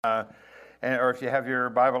or if you have your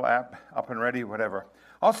Bible app up and ready, whatever.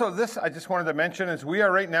 Also, this I just wanted to mention is we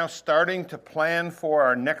are right now starting to plan for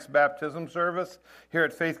our next baptism service here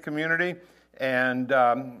at Faith Community. And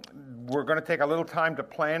we're going to take a little time to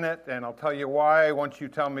plan it, and I'll tell you why once you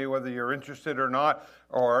tell me whether you're interested or not,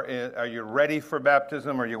 or are you ready for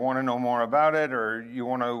baptism, or you want to know more about it, or you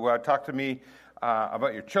want to talk to me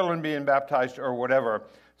about your children being baptized, or whatever.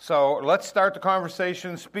 So let's start the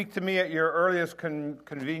conversation. Speak to me at your earliest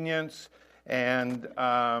convenience, and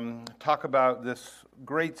talk about this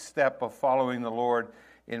great step of following the Lord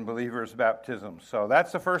in believers' baptism. So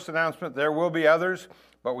that's the first announcement. There will be others,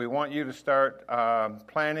 but we want you to start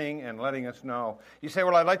planning and letting us know. You say,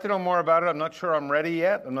 well, I'd like to know more about it. I'm not sure I'm ready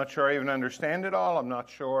yet. I'm not sure I even understand it all. I'm not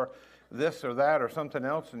sure this or that or something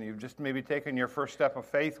else, and you've just maybe taken your first step of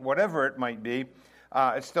faith, whatever it might be.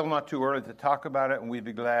 It's still not too early to talk about it, and we'd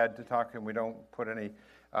be glad to talk, and we don't put any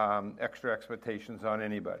extra expectations on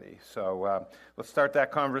anybody. So let's start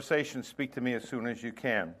that conversation. Speak to me as soon as you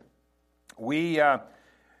can.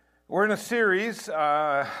 We're in a series.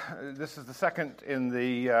 This is the second in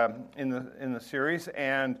the series,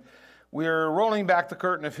 and we're rolling back the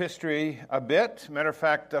curtain of history a bit. Matter of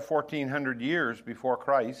fact, 1,400 years before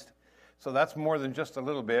Christ. So that's more than just a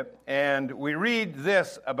little bit. And we read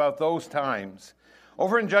this about those times.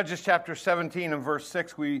 Over in Judges chapter 17 and verse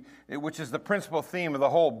 6, which is the principal theme of the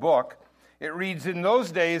whole book, it reads, "In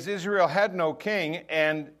those days Israel had no king,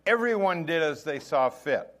 and everyone did as they saw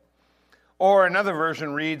fit." Or another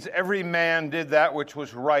version reads, "Every man did that which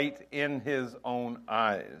was right in his own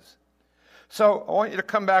eyes." So I want you to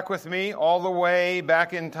come back with me all the way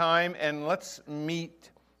back in time, and let's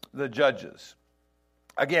meet the judges.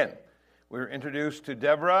 Again, we're introduced to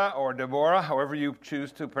Deborah or Deborah, however you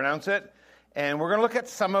choose to pronounce it. And we're going to look at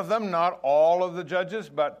some of them, not all of the judges,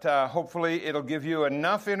 but hopefully it'll give you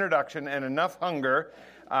enough introduction and enough hunger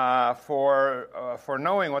for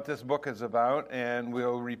knowing what this book is about, and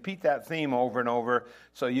we'll repeat that theme over and over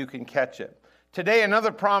so you can catch it. Today,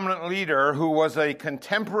 another prominent leader who was a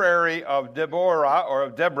contemporary of Deborah, or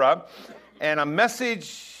of Deborah, and a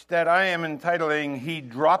message that I am entitling, "He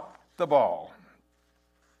Dropped the Ball."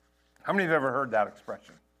 How many have ever heard that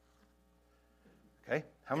expression? Okay.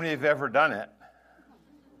 How many have ever done it?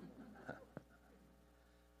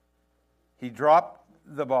 He dropped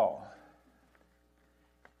the ball.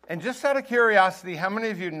 And just out of curiosity, how many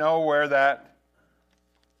of you know where that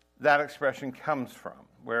expression comes from,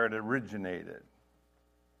 where it originated?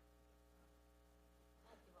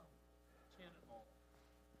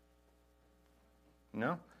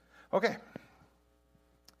 No? Okay.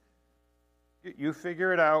 You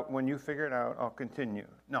figure it out. When you figure it out, I'll continue.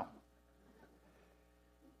 No.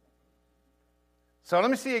 So let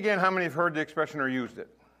me see again how many have heard the expression or used it.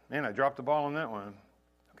 Man, I dropped the ball on that one.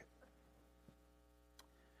 Okay.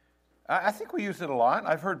 I think we use it a lot.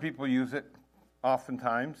 I've heard people use it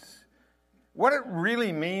oftentimes. What it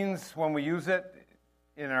really means when we use it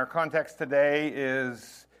in our context today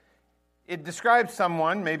is it describes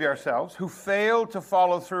someone, maybe ourselves, who failed to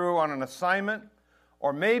follow through on an assignment,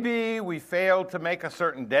 or maybe we failed to make a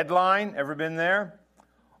certain deadline. Ever been there?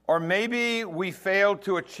 Or maybe we failed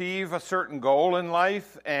to achieve a certain goal in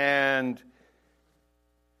life and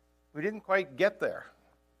we didn't quite get there.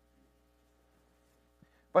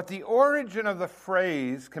 But the origin of the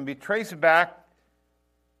phrase can be traced back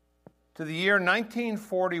to the year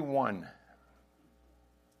 1941.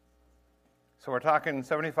 So we're talking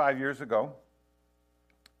 75 years ago.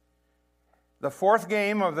 The fourth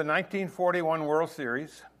game of the 1941 World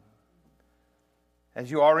Series. As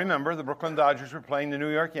you all remember, the Brooklyn Dodgers were playing the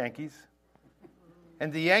New York Yankees.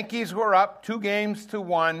 And the Yankees were up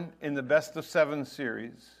 2-1 in the best-of-7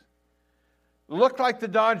 series. Looked like the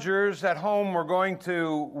Dodgers at home were going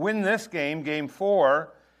to win this game, Game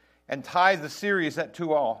 4, and tie the series at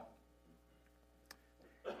 2-2.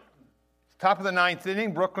 Top of the ninth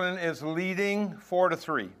inning, Brooklyn is leading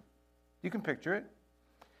 4-3. You can picture it.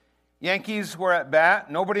 Yankees were at bat,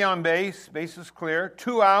 nobody on base, bases clear,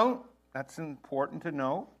 2 out. That's important to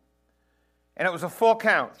know. And it was a full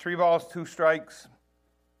count, 3 balls, 2 strikes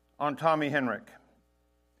on Tommy Henrich.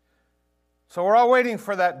 So we're all waiting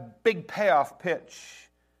for that big payoff pitch.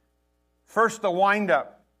 First, the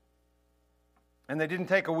windup. And they didn't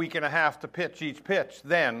take a week and a half to pitch each pitch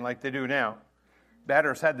then like they do now.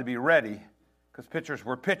 Batters had to be ready because pitchers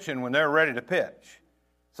were pitching when they're ready to pitch.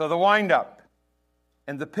 So the windup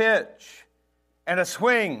and the pitch and a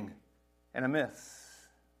swing and a miss.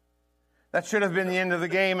 That should have been the end of the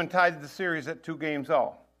game and tied the series at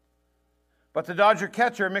 2-2. But the Dodger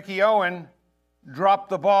catcher, Mickey Owen, drop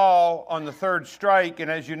the ball on the third strike, and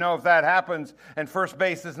as you know, if that happens and first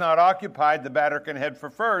base is not occupied, the batter can head for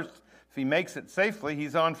first. If he makes it safely,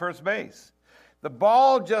 he's on first base. The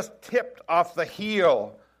ball just tipped off the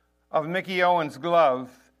heel of Mickey Owen's glove,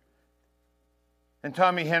 and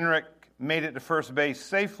Tommy Henrik made it to first base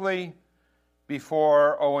safely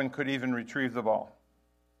before Owen could even retrieve the ball.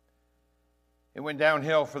 It went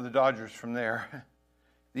downhill for the Dodgers from there.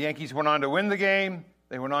 The Yankees went on to win the game.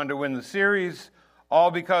 They went on to win the series,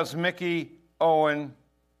 all because Mickey Owen,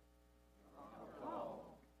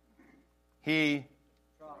 there's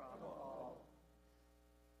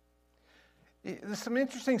some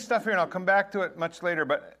interesting stuff here, and I'll come back to it much later,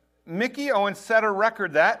 but Mickey Owen set a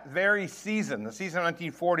record that very season, the season of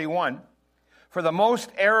 1941, for the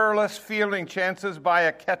most errorless fielding chances by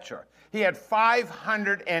a catcher. He had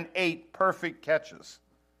 508 perfect catches,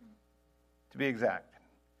 to be exact.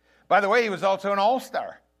 By the way, he was also an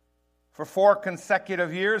all-star for 4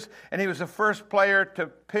 consecutive years, and he was the first player to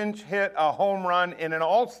pinch hit a home run in an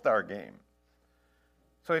all-star game.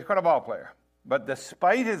 So he's quite a ball player. But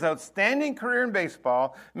despite his outstanding career in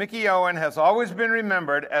baseball, Mickey Owen has always been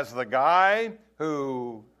remembered as the guy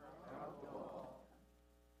who...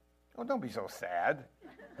 Oh, don't be so sad.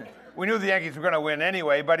 We knew the Yankees were going to win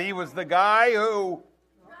anyway, but he was the guy who...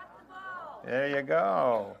 There you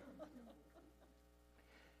go.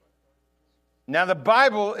 Now, the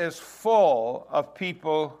Bible is full of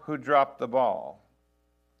people who drop the ball.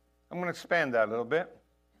 I'm going to expand that a little bit.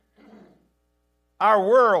 Our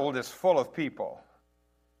world is full of people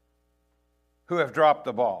who have dropped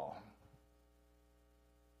the ball.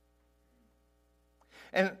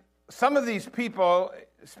 And some of these people,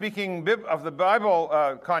 speaking of the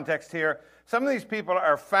Bible context here, some of these people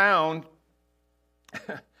are found,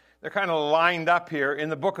 they're kind of lined up here in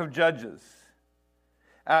the book of Judges.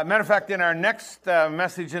 Matter of fact, in our next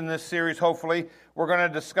message in this series, hopefully, we're going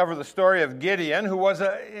to discover the story of Gideon, who was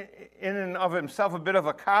in and of himself a bit of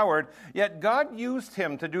a coward, yet God used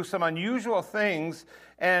him to do some unusual things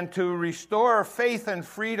and to restore faith and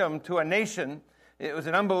freedom to a nation. It was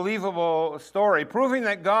an unbelievable story, proving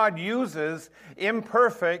that God uses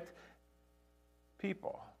imperfect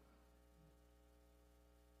people.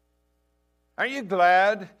 Aren't you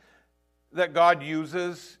glad that God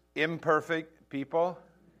uses imperfect people?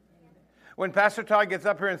 When Pastor Todd gets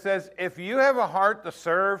up here and says, if you have a heart to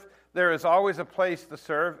serve, there is always a place to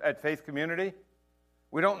serve at Faith Community.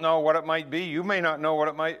 We don't know what it might be. You may not know what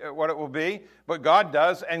it will be, but God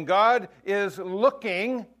does. And God is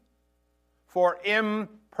looking for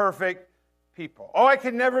imperfect people. Oh, I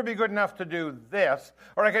could never be good enough to do this,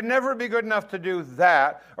 or I could never be good enough to do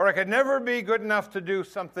that, or I could never be good enough to do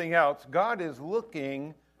something else. God is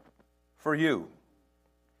looking for you.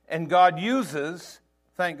 And God uses,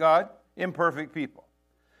 thank God, imperfect people.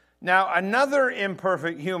 Now, another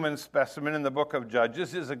imperfect human specimen in the book of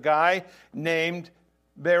Judges is a guy named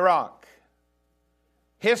Barak.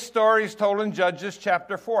 His story is told in Judges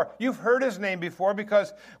chapter 4. You've heard his name before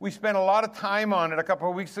because we spent a lot of time on it a couple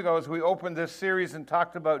of weeks ago as we opened this series and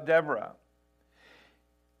talked about Deborah.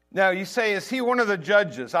 Now, you say, is he one of the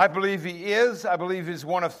judges? I believe he is. I believe he's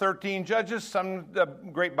one of 13 judges. Some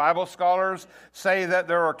great Bible scholars say that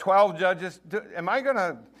there are 12 judges. Am I going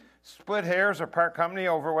to split hairs or part company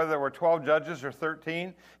over whether there were 12 judges or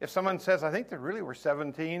 13? If someone says, I think there really were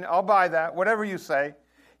 17, I'll buy that, whatever you say.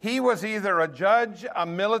 He was either a judge, a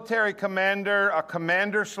military commander, a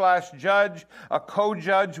commander/judge, a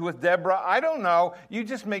co-judge with Deborah. I don't know. You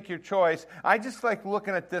just make your choice. I just like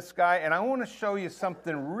looking at this guy, and I want to show you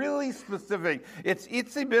something really specific. It's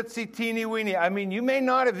itsy-bitsy, teeny-weeny. I mean, you may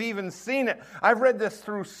not have even seen it. I've read this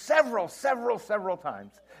through several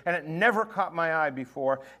times, and it never caught my eye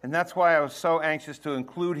before, and that's why I was so anxious to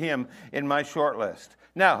include him in my short list.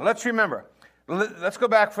 Now, let's remember. Let's go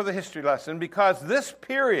back for the history lesson, because this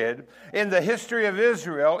period in the history of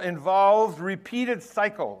Israel involved repeated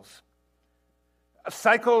cycles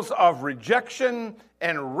of rejection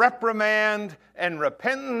and reprimand and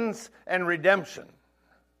repentance and redemption.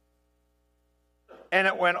 And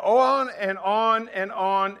it went on and on and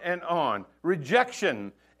on and on.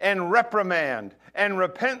 Rejection and reprimand and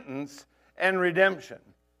repentance and redemption.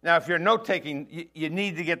 Now, if you're note-taking, you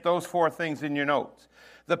need to get those 4 things in your notes.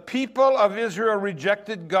 The people of Israel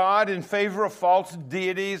rejected God in favor of false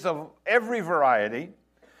deities of every variety.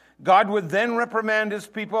 God would then reprimand his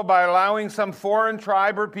people by allowing some foreign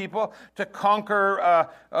tribe or people to conquer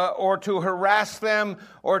or to harass them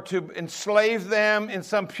or to enslave them in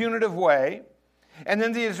some punitive way. And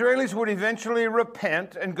then the Israelis would eventually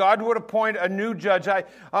repent, and God would appoint a new judge. I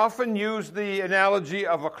often use the analogy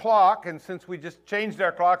of a clock, and since we just changed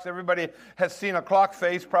our clocks, everybody has seen a clock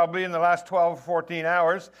face probably in the last 12 or 14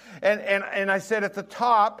 hours. And I said at the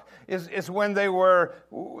top is when they were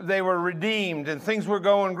redeemed, and things were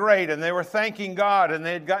going great, and they were thanking God, and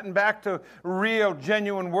they had gotten back to real,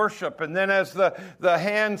 genuine worship. And then as the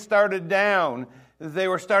hand started down, they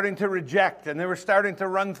were starting to reject, and they were starting to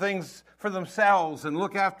run things for themselves and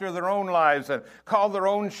look after their own lives and call their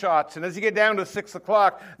own shots. And as you get down to 6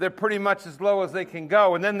 o'clock, they're pretty much as low as they can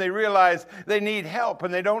go. And then they realize they need help,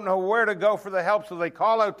 and they don't know where to go for the help, so they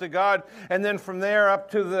call out to God. And then from there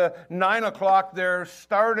up to the 9 o'clock, they're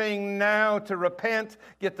starting now to repent,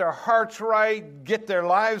 get their hearts right, get their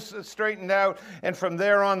lives straightened out. And from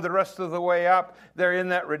there on, the rest of the way up, they're in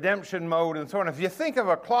that redemption mode and so on. If you think of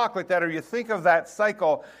a clock like that, or you think of that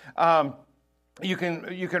cycle, you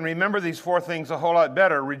can remember these four things a whole lot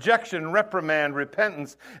better: rejection, reprimand,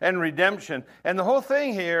 repentance, and redemption. And the whole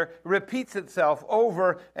thing here repeats itself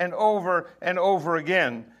over and over and over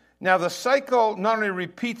again. Now, the cycle not only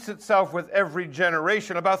repeats itself with every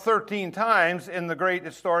generation, about 13 times in the great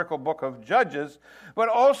historical book of Judges, but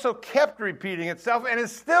also kept repeating itself and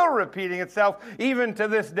is still repeating itself even to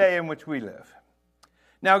this day in which we live.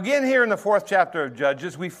 Now, again, here in the 4th chapter of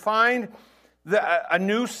Judges, we find a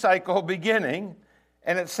new cycle beginning.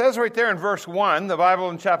 And it says right there in verse 1, the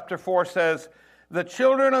Bible in chapter 4 says, the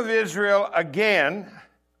children of Israel again,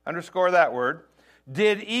 underscore that word,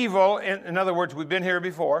 did evil. In other words, we've been here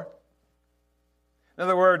before. In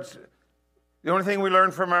other words, the only thing we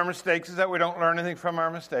learn from our mistakes is that we don't learn anything from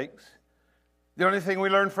our mistakes. The only thing we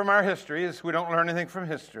learn from our history is we don't learn anything from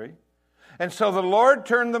history. And so the Lord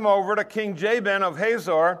turned them over to King Jabin of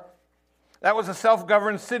Hazor. That was a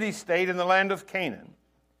self-governed city-state in the land of Canaan.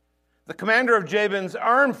 The commander of Jabin's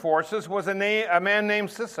armed forces was a man named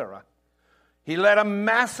Sisera. He led a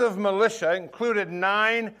massive militia, included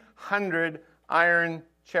 900 iron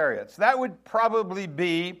chariots. That would probably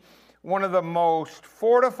be one of the most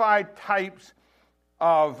fortified types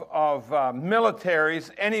of militaries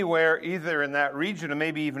anywhere, either in that region or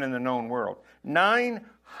maybe even in the known world.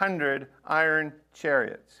 900 iron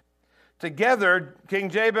chariots. Together,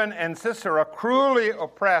 King Jabin and Sisera cruelly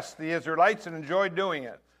oppressed the Israelites and enjoyed doing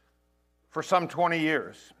it for some 20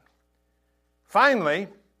 years. Finally,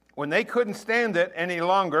 when they couldn't stand it any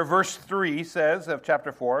longer, verse 3 says of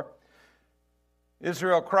chapter 4,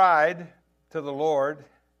 Israel cried to the Lord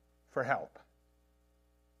for help.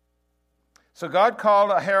 So God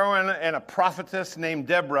called a heroine and a prophetess named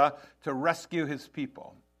Deborah to rescue his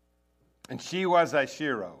people. And she was a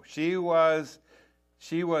shero. She was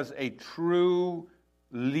a true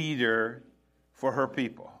leader for her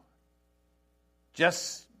people.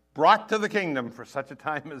 Just brought to the kingdom for such a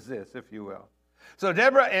time as this, if you will. So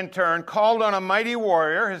Deborah, in turn, called on a mighty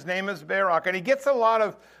warrior. His name is Barak. And he gets a lot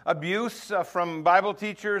of abuse from Bible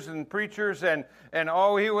teachers and preachers. And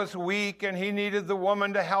he was weak and he needed the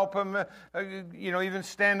woman to help him, even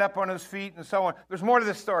stand up on his feet and so on. There's more to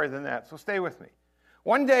this story than that, so stay with me.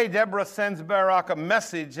 One day, Deborah sends Barak a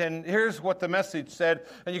message, and here's what the message said,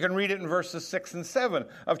 and you can read it in verses 6 and 7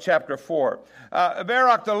 of chapter 4.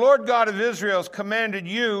 Barak, the Lord God of Israel has commanded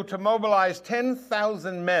you to mobilize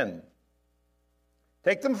 10,000 men.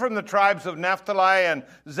 Take them from the tribes of Naphtali and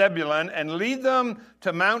Zebulun and lead them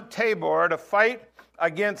to Mount Tabor to fight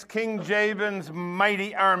against King Jabin's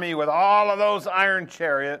mighty army with all of those iron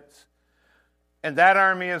chariots. And that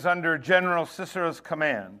army is under General Sisera's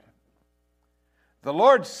command. The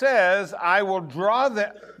Lord says, I will draw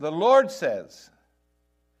them,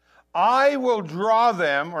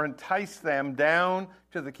 or entice them down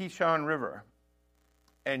to the Kishon River.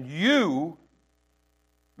 And you,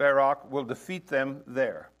 Barak, will defeat them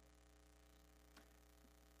there.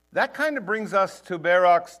 That kind of brings us to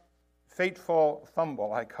Barak's fateful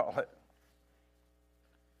fumble, I call it.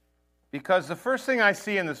 Because the first thing I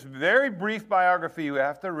see in this very brief biography, you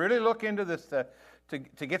have to really look into this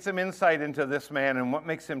to get some insight into this man and what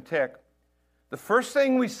makes him tick. The first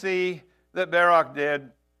thing we see that Barak did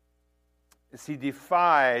is he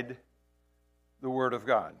defied the word of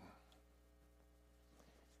God.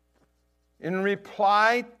 In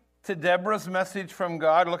reply to Deborah's message from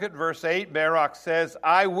God, look at verse 8. Barak says,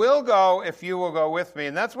 I will go if you will go with me.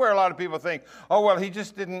 And that's where a lot of people think, oh, well, he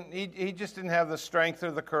just didn't have the strength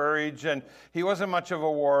or the courage, and he wasn't much of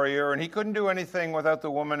a warrior, and he couldn't do anything without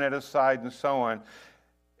the woman at his side and so on.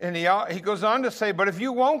 And he goes on to say, but if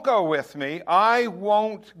you won't go with me, I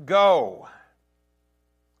won't go.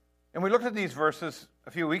 And we looked at these verses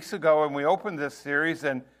a few weeks ago, and we opened this series,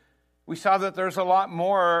 and we saw that there's a lot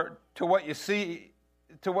more to what you see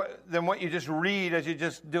than what you just read as you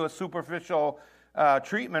just do a superficial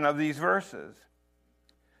treatment of these verses.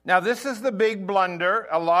 Now, this is the big blunder.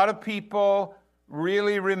 A lot of people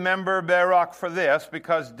really remember Barak for this,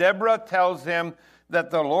 because Deborah tells him that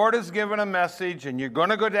the Lord has given a message and you're going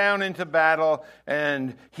to go down into battle,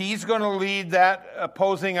 and he's going to lead that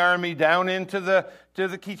opposing army down into the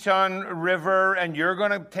Kishon River, and you're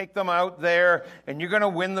going to take them out there and you're going to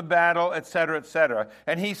win the battle, etc., etc.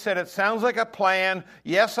 And he said, it sounds like a plan.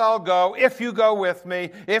 Yes, I'll go if you go with me.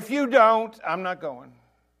 If you don't, I'm not going.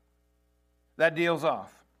 That deal's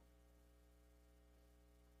off.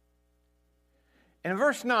 In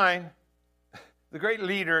verse 9, the great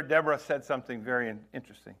leader, Deborah, said something very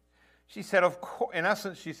interesting. She said, in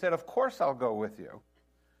essence, she said, of course I'll go with you.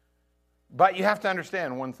 But you have to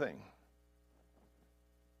understand one thing.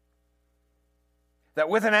 That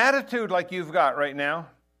with an attitude like you've got right now,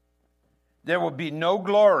 there will be no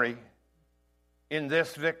glory in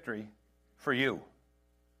this victory for you.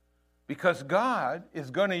 Because God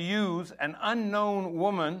is going to use an unknown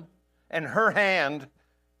woman and her hand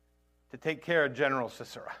to take care of General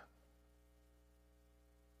Sisera.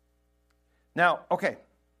 Now, okay,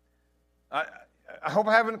 I hope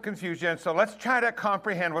I haven't confused you, so let's try to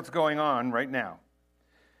comprehend what's going on right now.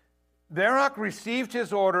 Barak received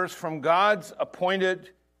his orders from God's appointed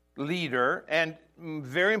leader, and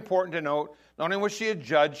very important to note, not only was she a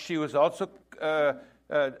judge, she was also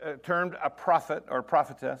termed a prophet or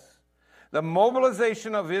prophetess. The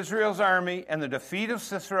mobilization of Israel's army and the defeat of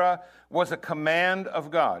Sisera was a command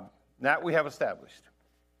of God. That we have established.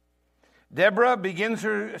 Deborah begins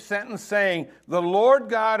her sentence saying, the Lord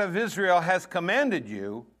God of Israel has commanded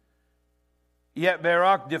you, yet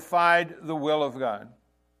Barak defied the will of God.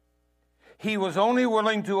 He was only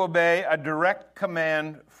willing to obey a direct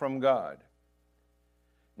command from God.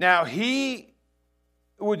 Now, he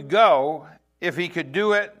would go if he could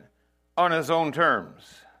do it on his own terms.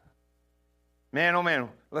 Man, oh man,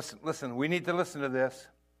 listen, we need to listen to this.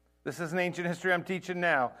 This isn't ancient history I'm teaching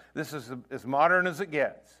now. This is as modern as it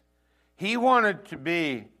gets. He wanted to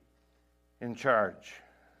be in charge.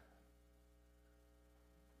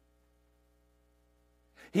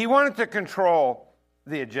 He wanted to control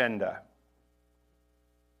the agenda.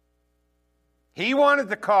 He wanted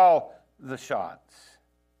to call the shots.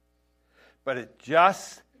 But it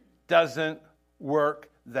just doesn't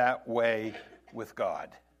work that way with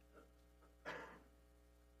God.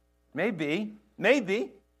 Maybe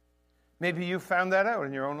you found that out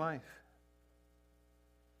in your own life.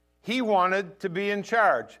 He wanted to be in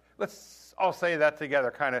charge. Let's all say that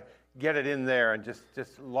together, kind of get it in there and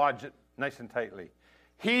just lodge it nice and tightly.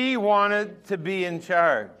 He wanted to be in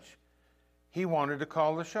charge. He wanted to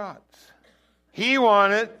call the shots. He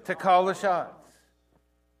wanted to call the shots.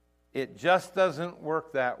 It just doesn't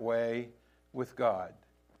work that way with God.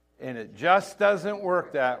 And it just doesn't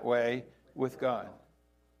work that way with God.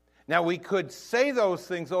 Now, we could say those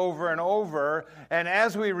things over and over, and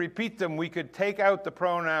as we repeat them, we could take out the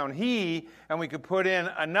pronoun he, and we could put in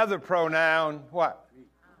another pronoun, what?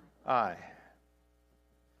 I.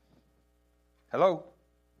 Hello?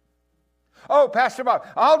 Oh, Pastor Bob,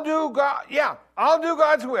 I'll do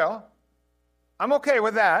God's will. I'm okay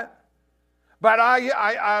with that. But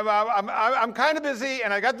I'm kind of busy,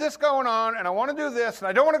 and I got this going on, and I want to do this, and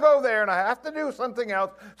I don't want to go there, and I have to do something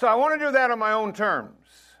else, so I want to do that on my own terms.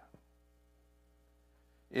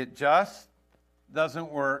 It just doesn't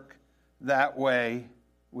work that way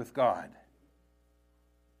with God.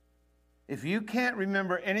 If you can't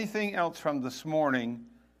remember anything else from this morning,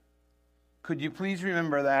 could you please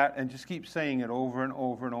remember that and just keep saying it over and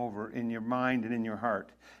over and over in your mind and in your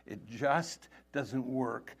heart? It just doesn't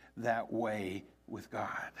work that way with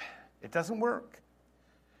God. It doesn't work.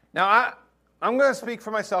 Now, I'm going to speak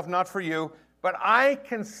for myself, not for you, but I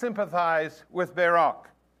can sympathize with Barak.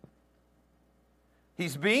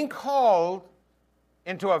 He's being called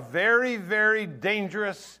into a very, very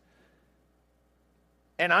dangerous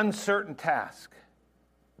and uncertain task.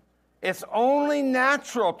 It's only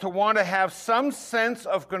natural to want to have some sense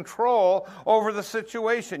of control over the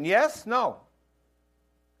situation. Yes? No?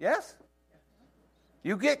 Yes?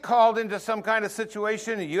 You get called into some kind of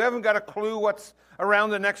situation and you haven't got a clue what's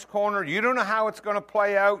around the next corner. You don't know how it's going to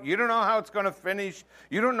play out. You don't know how it's going to finish.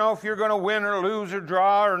 You don't know if you're going to win or lose or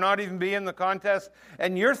draw or not even be in the contest.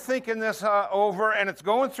 And you're thinking this over, and it's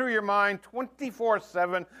going through your mind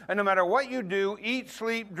 24/7. And no matter what you do, eat,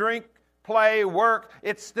 sleep, drink, play, work,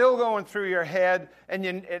 it's still going through your head, and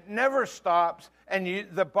it never stops. And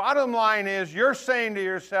the bottom line is, you're saying to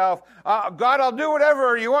yourself, God, I'll do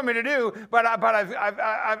whatever you want me to do, but I've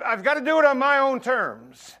got to do it on my own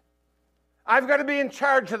terms. I've got to be in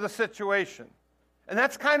charge of the situation. And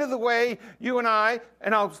that's kind of the way you and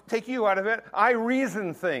I'll take you out of it, I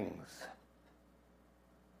reason things.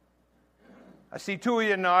 I see two of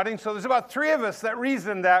you nodding, so there's about three of us that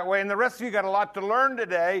reason that way, and the rest of you got a lot to learn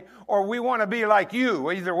today, or we want to be like you,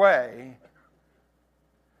 either way.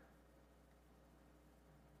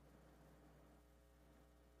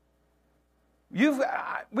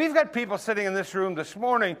 We've got people sitting in this room this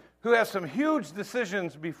morning who have some huge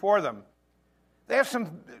decisions before them. They have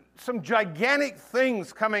some gigantic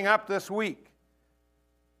things coming up this week.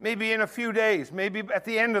 Maybe in a few days, maybe at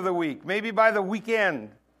the end of the week, maybe by the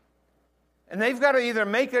weekend. And they've got to either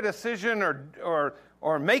make a decision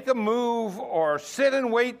or make a move or sit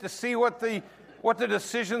and wait to see what the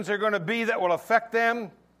decisions are going to be that will affect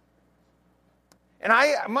them. And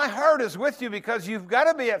my heart is with you because you've got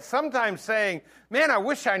to be at some time saying, man, I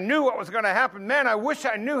wish I knew what was going to happen. Man, I wish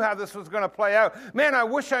I knew how this was going to play out. Man, I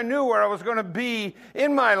wish I knew where I was going to be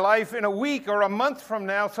in my life in a week or a month from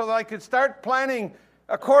now so that I could start planning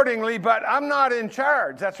accordingly, but I'm not in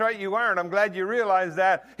charge. That's right, you aren't. I'm glad you realize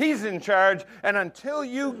that. He's in charge, and until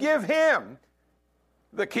you give him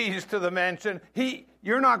the keys to the mansion,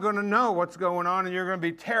 you're not going to know what's going on, and you're going to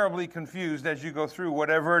be terribly confused as you go through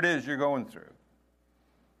whatever it is you're going through.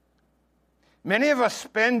 Many of us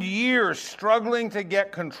spend years struggling to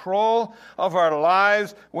get control of our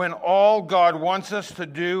lives when all God wants us to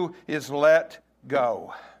do is let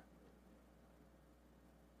go.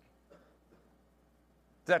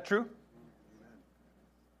 Is that true?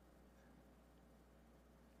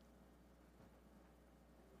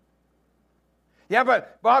 Yeah,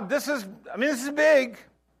 but Bob, this is big.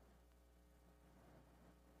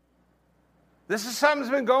 This is something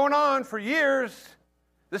that's been going on for years.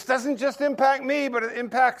 This doesn't just impact me, but it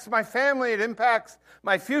impacts my family. It impacts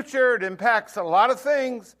my future. It impacts a lot of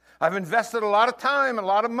things. I've invested a lot of time, a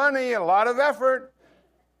lot of money, a lot of effort.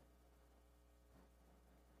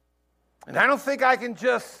 And I don't think I can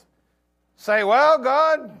just say, well,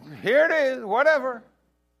 God, here it is, whatever.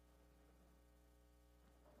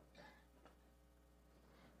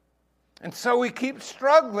 And so we keep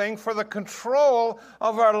struggling for the control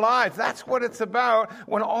of our lives. That's what it's about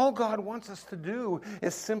when all God wants us to do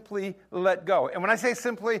is simply let go. And when I say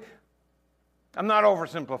simply, I'm not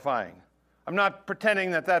oversimplifying. I'm not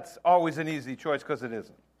pretending that that's always an easy choice, because it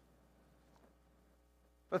isn't.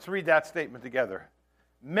 Let's read that statement together.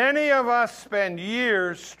 Many of us spend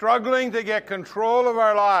years struggling to get control of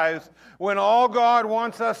our lives when all God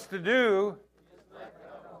wants us to do is let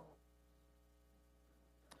go.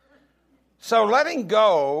 So letting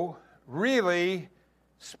go really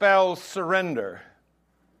spells surrender.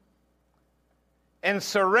 And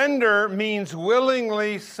surrender means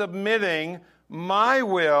willingly submitting my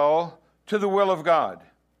will to the will of God.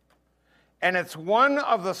 And it's one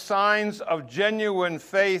of the signs of genuine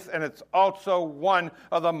faith, and it's also one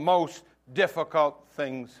of the most difficult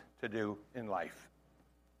things to do in life.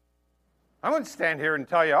 I wouldn't stand here and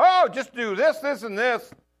tell you, oh, just do this, this, and this.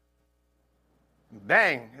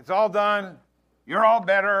 Bang, it's all done. You're all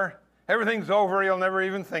better. Everything's over. You'll never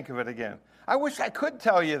even think of it again. I wish I could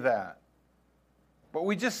tell you that. But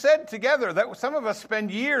we just said together that some of us spend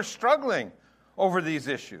years struggling over these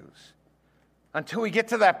issues until we get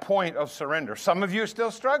to that point of surrender. Some of you are still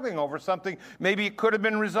struggling over something. Maybe it could have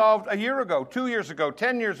been resolved a year ago, 2 years ago,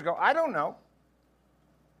 10 years ago. I don't know.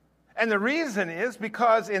 And the reason is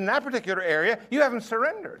because in that particular area, you haven't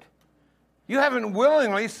surrendered. You haven't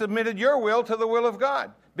willingly submitted your will to the will of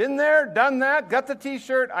God. Been there, done that, got the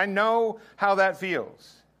t-shirt. I know how that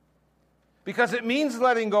feels. Because it means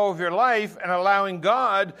letting go of your life and allowing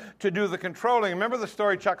God to do the controlling. Remember the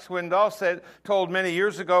story Chuck Swindoll told many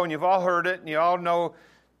years ago, and you've all heard it, and you all know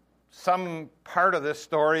some part of this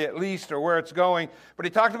story at least, or where it's going. But he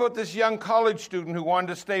talked about this young college student who wanted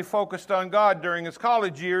to stay focused on God during his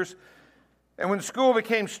college years. And when school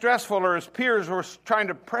became stressful or his peers were trying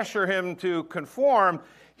to pressure him to conform,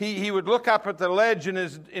 he would look up at the ledge in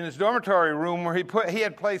his dormitory room where he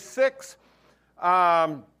had placed 6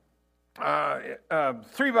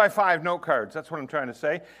 3x5 note cards. That's what I'm trying to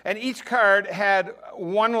say. And each card had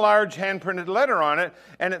one large hand-printed letter on it,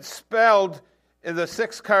 and it spelled, the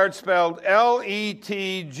 6th card spelled Letgod.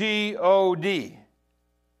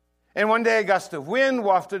 And one day a gust of wind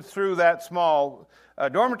wafted through that small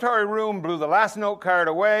dormitory room, blew the last note card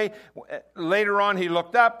away. Later on he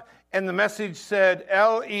looked up, and the message said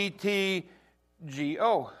Letgo.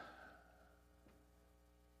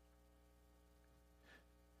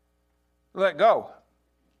 Let go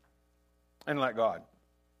and let God.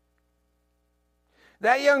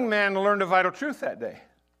 That young man learned a vital truth that day.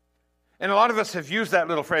 And a lot of us have used that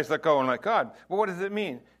little phrase, let go and let God. Well, what does it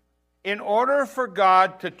mean? In order for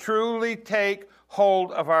God to truly take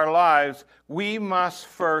hold of our lives, we must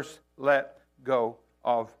first let go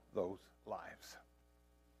of those lives.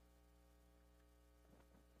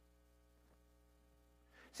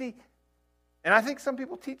 See, and I think some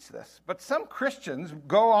people teach this, but some Christians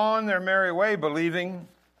go on their merry way believing,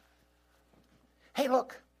 hey,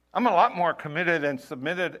 look, I'm a lot more committed and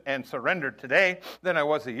submitted and surrendered today than I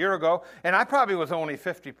was a year ago. And I probably was only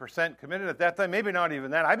 50% committed at that time. Maybe not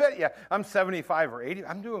even that. I bet you I'm 75 or 80.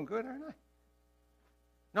 I'm doing good, aren't I?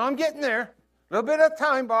 No, I'm getting there. A little bit of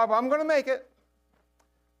time, Bob. I'm going to make it.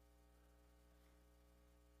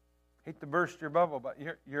 Hate to burst your bubble, but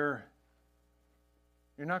you're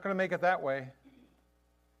not going to make it that way.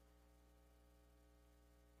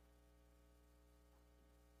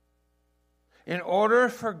 In order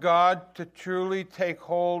for God to truly take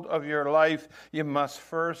hold of your life, you must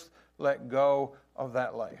first let go of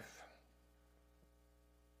that life.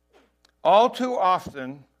 All too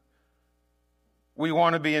often, we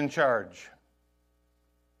want to be in charge.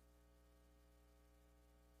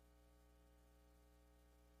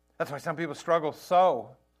 That's why some people struggle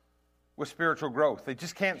so with spiritual growth. They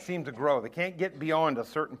just can't seem to grow. They can't get beyond a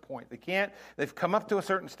certain point. They've come up to a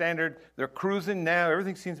certain standard. They're cruising now.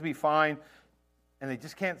 Everything seems to be fine. And they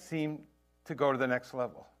just can't seem to go to the next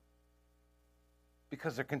level.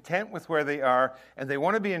 Because they're content with where they are, and they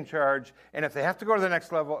want to be in charge. And if they have to go to the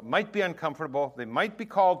next level, it might be uncomfortable. They might be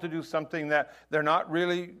called to do something that they're not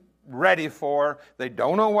really ready for. They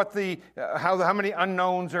don't know what how many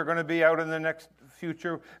unknowns are going to be out in the next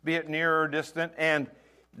future, be it near or distant. And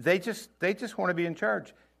they just want to be in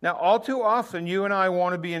charge. Now, all too often, you and I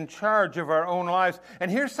want to be in charge of our own lives.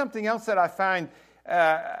 And here's something else that I find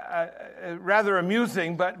rather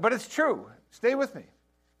amusing, but it's true. Stay with me.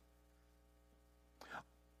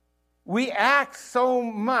 We act so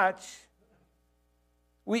much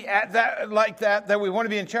that we want to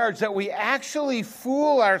be in charge, that we actually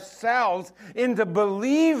fool ourselves into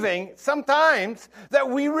believing sometimes that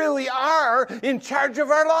we really are in charge of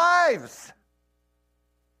our lives.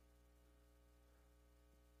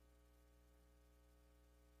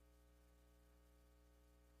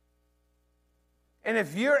 And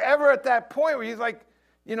if you're ever at that point where you're like,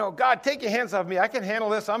 God, take your hands off me. I can handle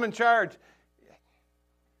this. I'm in charge.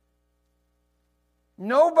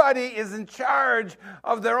 Nobody is in charge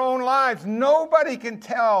of their own lives. Nobody can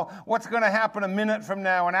tell what's going to happen a minute from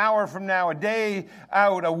now, an hour from now, a day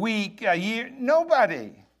out, a week, a year.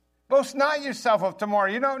 Nobody. Boast not yourself of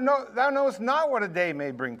tomorrow. Thou knowest not what a day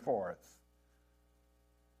may bring forth.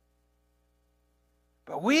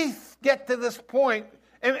 But we get to this point,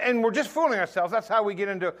 and we're just fooling ourselves. That's how we get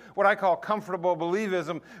into what I call comfortable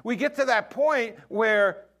believism. We get to that point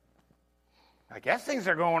where I guess things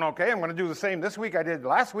are going okay. I'm going to do the same this week I did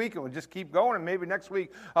last week, and we'll just keep going, and maybe next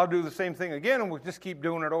week I'll do the same thing again, and we'll just keep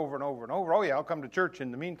doing it over and over and over. Oh, yeah, I'll come to church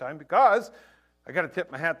in the meantime because I got to tip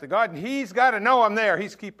my hat to God, and He's got to know I'm there.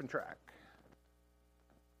 He's keeping track.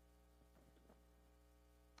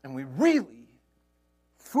 And we really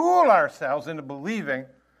fool ourselves into believing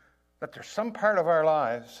that there's some part of our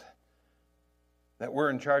lives that we're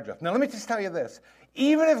in charge of. Now, let me just tell you this.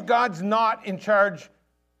 Even if God's not in charge,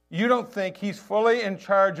 you don't think He's fully in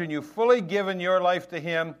charge and you've fully given your life to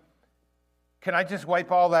Him, can I just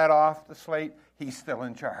wipe all that off the slate? He's still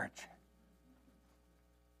in charge.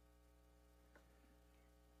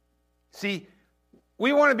 See,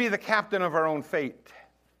 we want to be the captain of our own fate.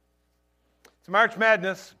 It's March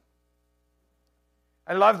Madness.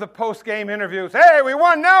 I love the post-game interviews. Hey, we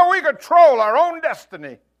won, now we control our own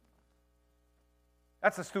destiny.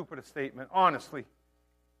 That's the stupidest statement, honestly.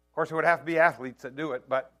 Of course, it would have to be athletes that do it,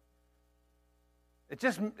 but it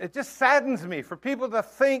just saddens me for people to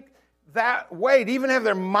think that way, to even have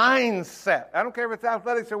their minds set. I don't care if it's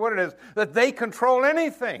athletics or what it is, that they control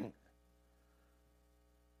anything.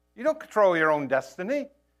 You don't control your own destiny.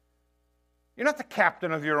 You're not the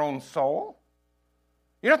captain of your own soul.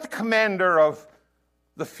 You're not the commander of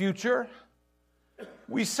the future.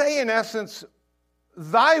 We say, in essence,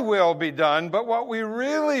 thy will be done, but what we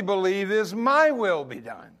really believe is my will be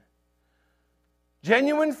done.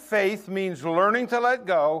 Genuine faith means learning to let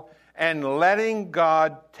go and letting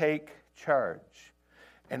God take charge.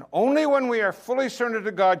 And only when we are fully surrendered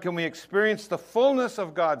to God can we experience the fullness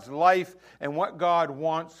of God's life and what God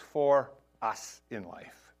wants for us in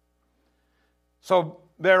life. So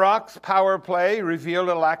Barak's power play revealed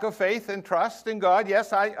a lack of faith and trust in God.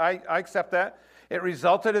 Yes, I accept that. It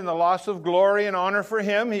resulted in the loss of glory and honor for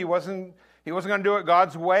him. He wasn't going to do it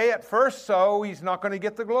God's way at first, so he's not going to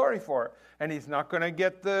get the glory for it. And he's not going to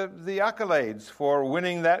get the accolades for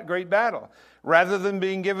winning that great battle. Rather than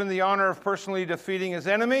being given the honor of personally defeating his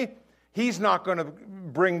enemy, He's not going to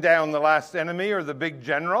bring down the last enemy or the big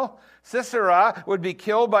general. Sisera would be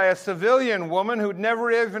killed by a civilian woman who'd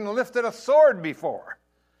never even lifted a sword before.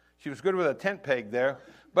 She was good with a tent peg there.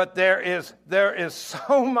 But there is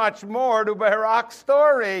so much more to Barak's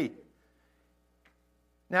story.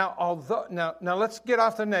 Now let's get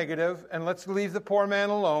off the negative and let's leave the poor man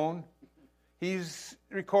alone. He's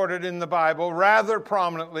recorded in the Bible rather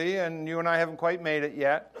prominently, and you and I haven't quite made it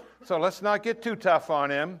yet. So let's not get too tough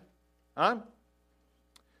on him. Huh?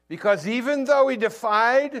 Because even though he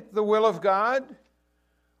defied the will of God,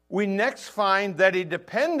 we next find that he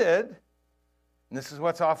depended, and this is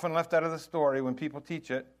what's often left out of the story when people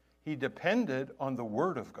teach it, he depended on the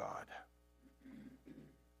Word of God.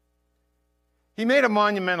 He made a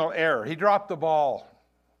monumental error. He dropped the ball.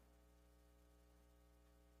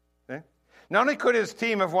 Okay? Not only could his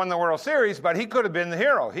team have won the World Series, but he could have been the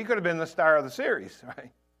hero. He could have been the star of the series,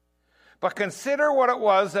 right? But consider what it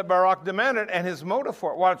was that Barak demanded and his motive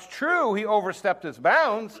for it. While it's true he overstepped his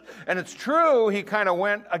bounds, and it's true he kind of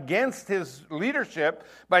went against his leadership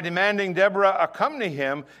by demanding Deborah accompany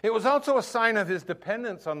him, it was also a sign of his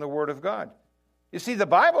dependence on the Word of God. You see, the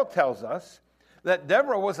Bible tells us that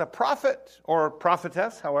Deborah was a prophet or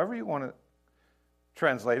prophetess, however you want to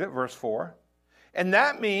translate it, verse 4. And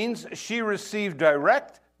that means she received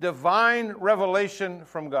direct divine revelation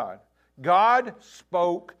from God. God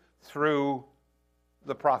spoke through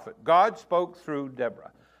the prophet. God spoke through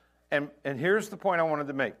Deborah. And here's the point I wanted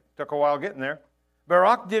to make. Took a while getting there.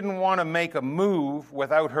 Barak didn't want to make a move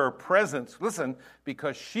without her presence. Listen,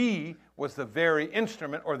 because she was the very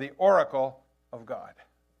instrument or the oracle of God.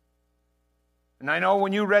 And I know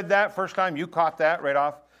when you read that first time, you caught that right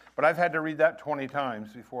off. But I've had to read that 20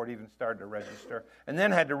 times before it even started to register. And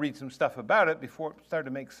then had to read some stuff about it before it started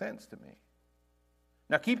to make sense to me.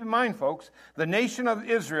 Now keep in mind, folks, the nation of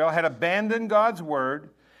Israel had abandoned God's word.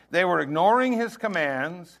 They were ignoring his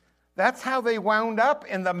commands. That's how they wound up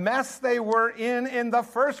in the mess they were in the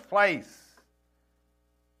first place.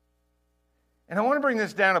 And I want to bring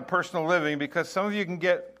this down to personal living because some of you can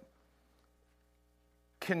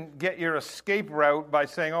get your escape route by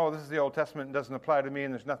saying, oh, this is the Old Testament and doesn't apply to me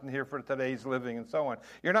and there's nothing here for today's living and so on.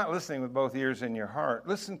 You're not listening with both ears in your heart.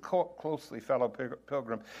 Listen closely, fellow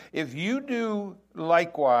pilgrim. If you do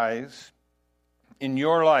likewise in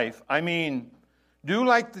your life, I mean, do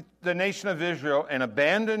like the nation of Israel and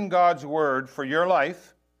abandon God's word for your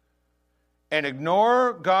life and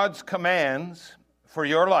ignore God's commands for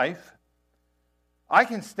your life, I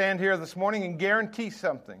can stand here this morning and guarantee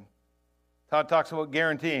something. Todd talks about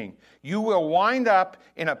guaranteeing. You will wind up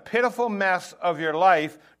in a pitiful mess of your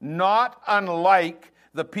life, not unlike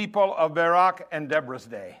the people of Barak and Deborah's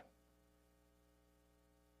day.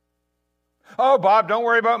 Oh, Bob, don't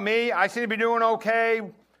worry about me. I seem to be doing okay.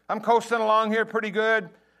 I'm coasting along here pretty good.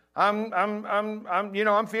 I'm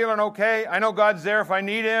feeling okay. I know God's there if I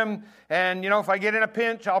need him. And, if I get in a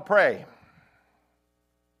pinch, I'll pray.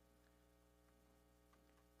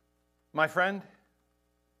 My friend,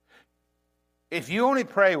 if you only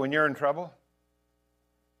pray when you're in trouble,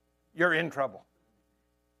 you're in trouble.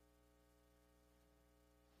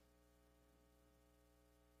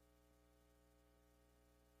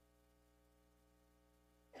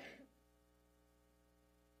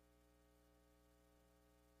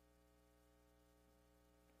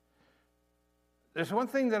 There's one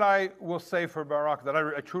thing that I will say for Barak that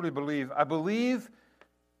I truly believe. I believe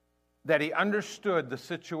that he understood the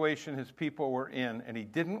situation his people were in, and he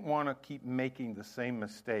didn't want to keep making the same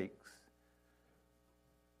mistakes.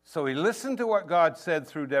 So he listened to what God said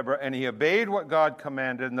through Deborah, and he obeyed what God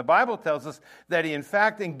commanded. And the Bible tells us that he, in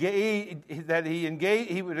fact, would engage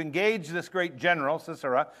this great general,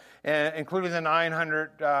 Sisera, including the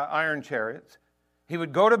 900 iron chariots. He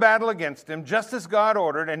would go to battle against him, just as God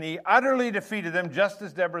ordered, and he utterly defeated them, just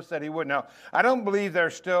as Deborah said he would. Now, I don't believe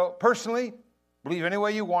there's still, personally, believe any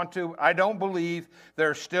way you want to, I don't believe there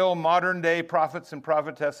are still modern-day prophets and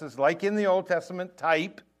prophetesses, like in the Old Testament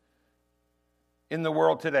type, in the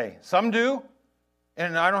world today. Some do,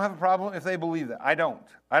 and I don't have a problem if they believe that. I don't.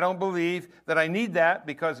 I don't believe that I need that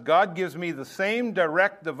because God gives me the same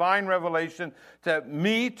direct divine revelation to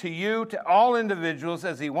me, to you, to all individuals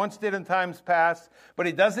as he once did in times past, but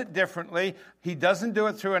he does it differently. He doesn't do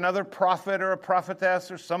it through another prophet or a prophetess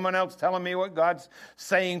or someone else telling me what God's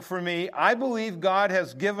saying for me. I believe God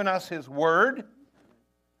has given us his word.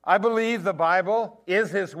 I believe the Bible is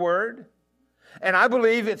his word. And I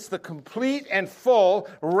believe it's the complete and full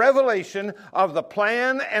revelation of the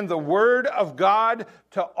plan and the word of God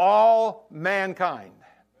to all mankind.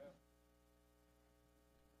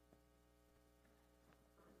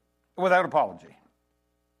 Without apology.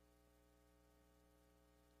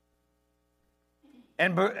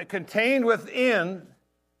 And contained within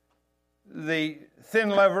the thin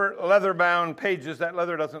leather-bound pages, that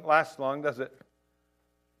leather doesn't last long, does it?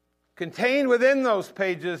 Contained within those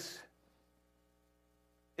pages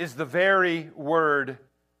is the very Word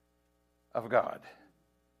of God.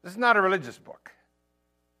 This is not a religious book.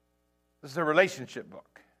 This is a relationship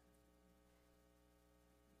book.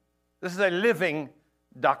 This is a living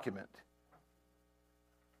document.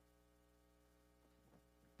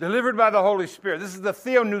 Delivered by the Holy Spirit. This is the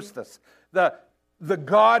Theopneustos, the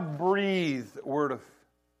God-breathed Word of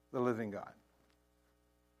the living God.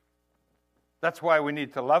 That's why we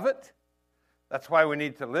need to love it. That's why we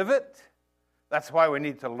need to live it. That's why we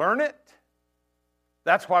need to learn it.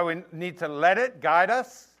 That's why we need to let it guide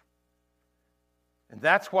us. And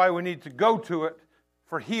that's why we need to go to it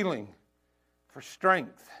for healing, for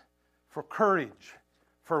strength, for courage,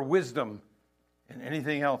 for wisdom, and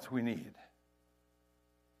anything else we need.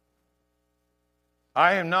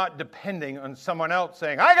 I am not depending on someone else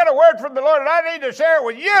saying, I got a word from the Lord and I need to share it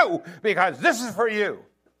with you because this is for you.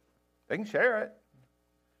 They can share it.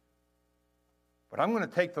 But I'm going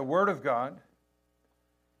to take the Word of God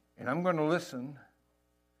and I'm going to listen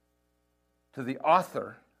to the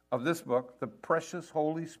author of this book, the precious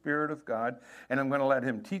Holy Spirit of God, and I'm going to let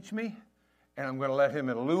Him teach me, and I'm going to let Him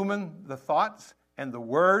illumine the thoughts and the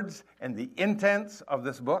words and the intents of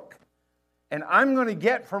this book, and I'm going to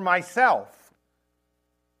get for myself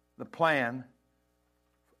the plan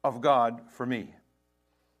of God for me.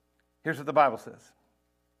 Here's what the Bible says.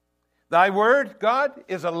 Thy word, God,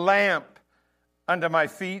 is a lamp unto my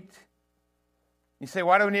feet. You say,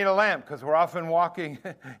 why do we need a lamp? Because we're often walking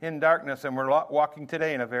in darkness, and we're walking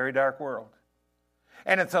today in a very dark world.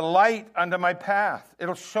 And it's a light unto my path.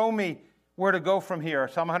 It'll show me where to go from here.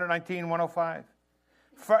 Psalm 119, 105.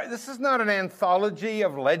 This is not an anthology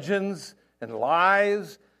of legends and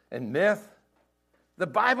lies and myth. The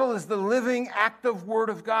Bible is the living, active Word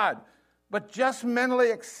of God. But just mentally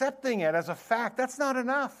accepting it as a fact, that's not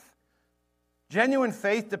enough. Genuine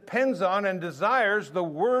faith depends on and desires the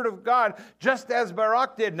Word of God, just as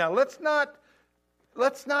Barak did. Now, let's not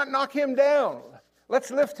knock him down. Let's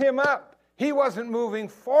lift him up. He wasn't moving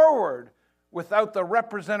forward without the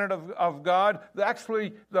representative of God,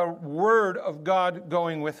 actually the Word of God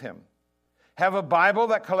going with him. Have a Bible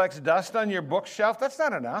that collects dust on your bookshelf? That's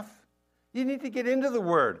not enough. You need to get into the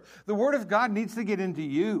Word. The Word of God needs to get into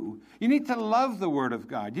you. You need to love the Word of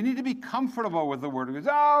God. You need to be comfortable with the Word of God.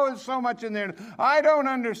 Oh, there's so much in there. I don't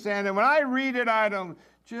understand it. When I read it, I don't.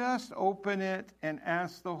 Just open it and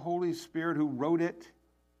ask the Holy Spirit who wrote it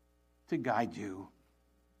to guide you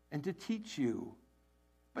and to teach you.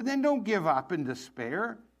 But then don't give up in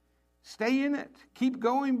despair. Stay in it. Keep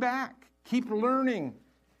going back. Keep learning.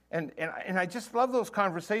 And I just love those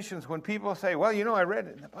conversations when people say, well, you know, I read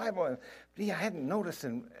it in the Bible, and gee, I hadn't noticed,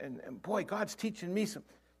 and boy, God's teaching me some.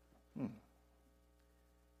 A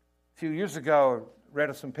few years ago, I read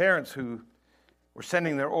of some parents who were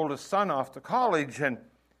sending their oldest son off to college, and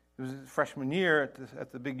it was his freshman year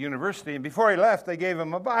at the big university, and before he left, they gave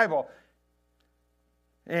him a Bible.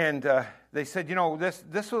 And they said, you know,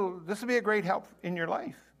 this will be a great help in your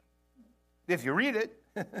life. If you read it.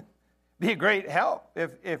 Be a great help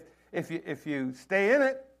if you stay in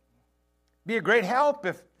it. Be a great help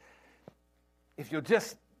if you'll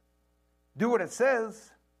just do what it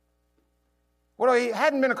says. Well, he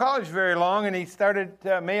hadn't been to college very long, and he started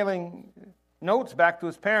mailing notes back to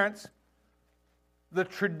his parents. The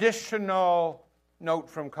traditional note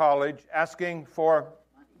from college asking for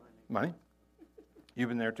money. You've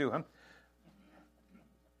been there too, huh?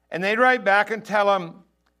 And they'd write back and tell him,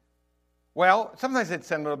 well, sometimes they'd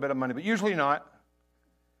send a little bit of money, but usually not,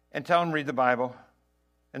 and tell them read the Bible.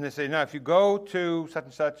 And they say, now, if you go to such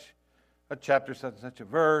and such a chapter, such and such a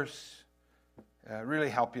verse, really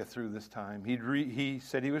help you through this time. He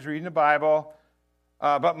said he was reading the Bible,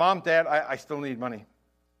 but Mom, Dad, I still need money.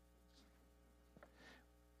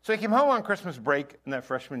 So he came home on Christmas break in that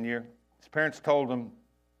freshman year. His parents told him,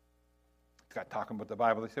 he got talking about the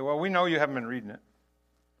Bible. They said, well, we know you haven't been reading it.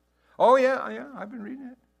 Oh, yeah, I've been reading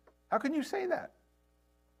it. How can you say that?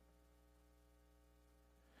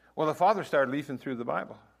 Well, the father started leafing through the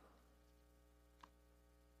Bible.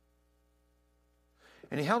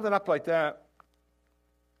 And he held it up like that,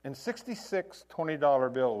 and 66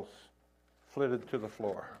 $20 bills flitted to the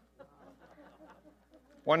floor.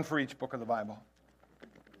 One for each book of the Bible.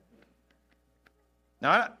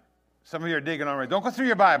 Now, some of you are digging already. Don't go through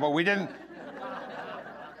your Bible. We didn't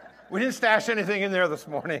stash anything in there this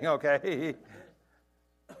morning, okay?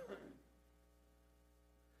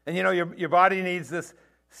 And you know, your body needs this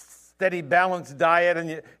steady, balanced diet.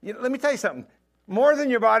 And let me tell you something. More than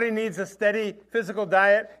your body needs a steady physical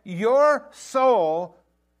diet, your soul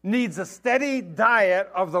needs a steady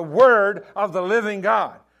diet of the Word of the living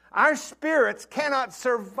God. Our spirits cannot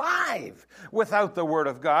survive without the Word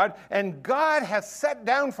of God, and God has set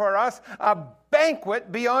down for us a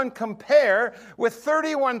banquet beyond compare with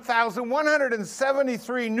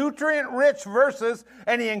 31,173 nutrient-rich verses,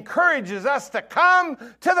 and He encourages us to come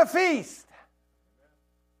to the feast.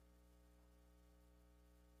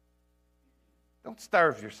 Don't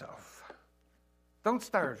starve yourself. Don't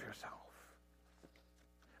starve yourself.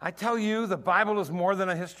 I tell you, the Bible is more than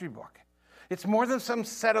a history book. It's more than some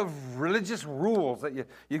set of religious rules that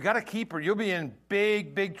you got to keep or you'll be in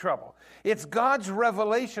big, big trouble. It's God's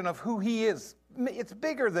revelation of who He is. It's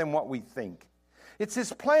bigger than what we think. It's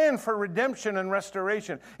His plan for redemption and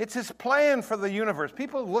restoration. It's His plan for the universe.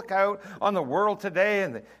 People look out on the world today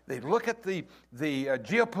and they look at the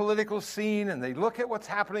geopolitical scene and they look at what's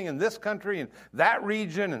happening in this country and that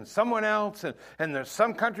region and someone else. And there's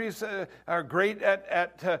some countries are great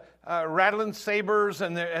at rattling sabers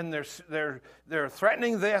and they're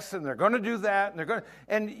threatening this and they're going to do that.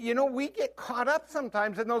 And you know, we get caught up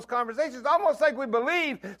sometimes in those conversations, almost like we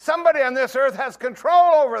believe somebody on this earth has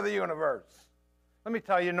control over the universe. Let me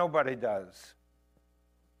tell you, nobody does.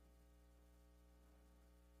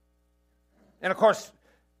 And of course,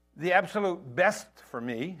 the absolute best for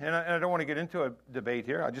me, and I don't want to get into a debate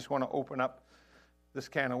here, I just want to open up this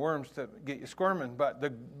can of worms to get you squirming, but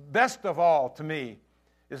the best of all to me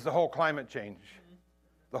is the whole climate change.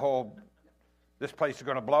 This place is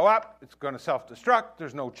going to blow up, it's going to self-destruct,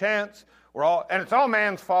 there's no chance, and it's all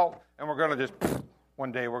man's fault, and we're going to just,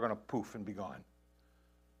 one day we're going to poof and be gone.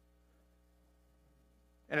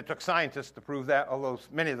 And it took scientists to prove that, although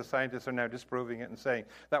many of the scientists are now disproving it and saying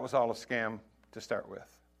that was all a scam to start with.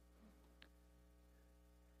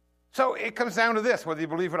 So it comes down to this, whether you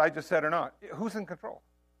believe what I just said or not. Who's in control?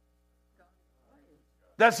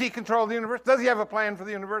 Does He control the universe? Does He have a plan for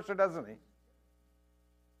the universe or doesn't He?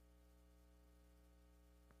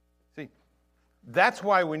 See, that's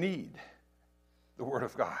why we need the Word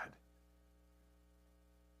of God.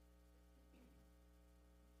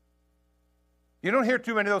 You don't hear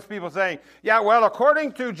too many of those people saying, yeah, well,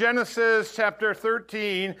 according to Genesis chapter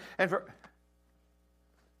 13, No.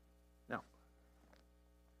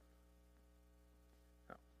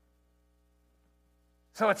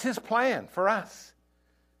 So it's His plan for us.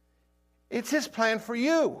 It's His plan for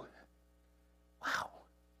you. Wow.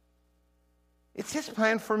 It's His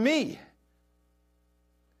plan for me.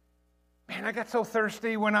 Man, I got so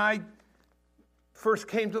thirsty when I first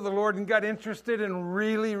came to the Lord and got interested in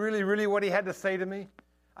really, really, really what He had to say to me.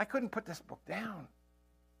 I couldn't put this book down.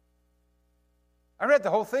 I read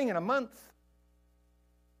the whole thing in a month.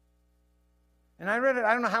 And I read it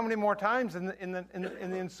I don't know how many more times in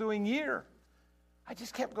the ensuing year. I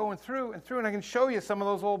just kept going through, and I can show you some of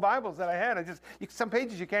those old Bibles that I had. Some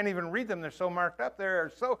pages you can't even read them. They're so marked up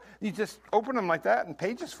there. So you just open them like that and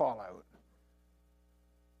pages fall out.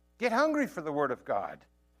 Get hungry for the Word of God.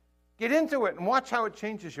 Get into it and watch how it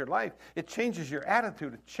changes your life. It changes your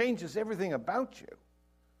attitude. It changes everything about you.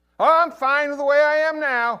 Oh, I'm fine with the way I am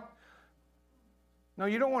now. No,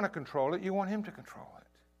 you don't want to control it. You want Him to control it.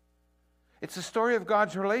 It's a story of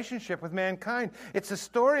God's relationship with mankind. It's a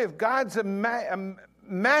story of God's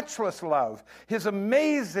matchless love, His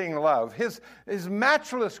amazing love, His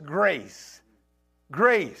matchless grace.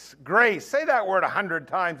 Grace, grace. Say that word 100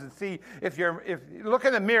 times and see if look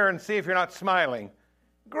in the mirror and see if you're not smiling.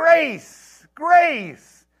 Grace,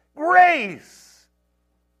 grace, grace.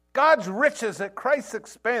 God's riches at Christ's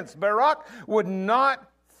expense. Barak would not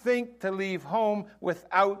think to leave home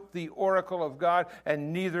without the oracle of God,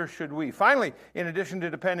 and neither should we. Finally, in addition to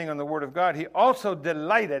depending on the Word of God, he also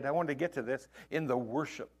delighted, I wanted to get to this, in the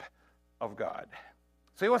worship of God.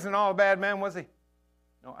 So he wasn't all a bad man, was he?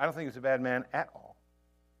 No, I don't think he was a bad man at all.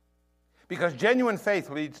 Because genuine faith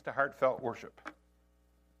leads to heartfelt worship.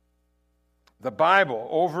 The Bible,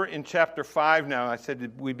 over in chapter 5 now, I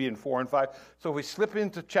said we'd be in 4 and 5. So if we slip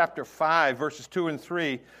into chapter 5, verses 2 and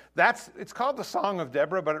 3, it's called the Song of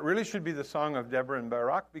Deborah, but it really should be the Song of Deborah and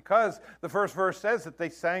Barak, because the first verse says that they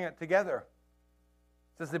sang it together.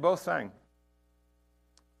 It says they both sang.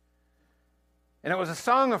 And it was a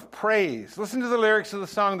song of praise. Listen to the lyrics of the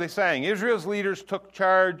song they sang. Israel's leaders took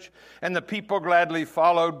charge, and the people gladly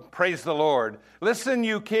followed. Praise the Lord. Listen,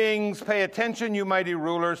 you kings. Pay attention, you mighty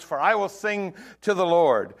rulers, for I will sing to the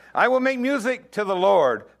Lord. I will make music to the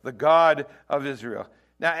Lord, the God of Israel.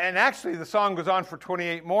 Now, and actually, the song goes on for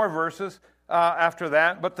 28 more verses after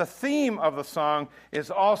that, but the theme of the song is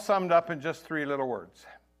all summed up in just 3 little words.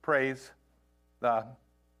 Praise the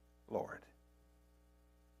Lord.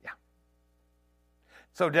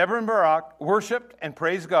 So Deborah and Barak worshiped and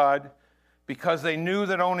praised God because they knew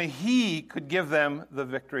that only He could give them the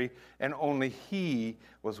victory and only He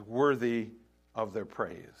was worthy of their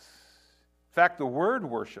praise. In fact, the word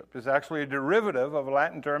worship is actually a derivative of a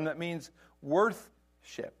Latin term that means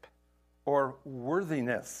worthship or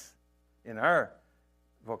worthiness in our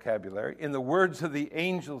vocabulary. In the words of the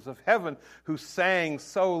angels of heaven who sang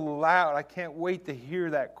so loud, I can't wait to hear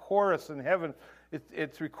that chorus in heaven.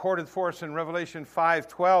 It's recorded for us in Revelation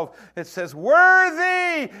 5:12. It says,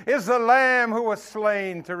 "Worthy is the Lamb who was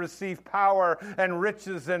slain to receive power and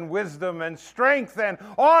riches and wisdom and strength and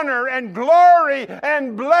honor and glory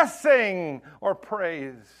and blessing," or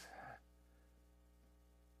praise.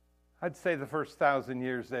 I'd say the first 1,000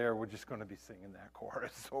 years there, we're just going to be singing that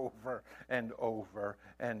chorus over and over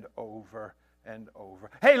and over and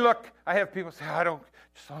over. Hey, look, I have people say, as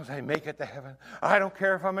long as I make it to heaven, I don't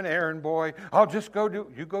care if I'm an errand boy. I'll just go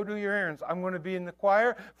do your errands. I'm going to be in the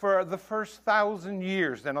choir for the first 1,000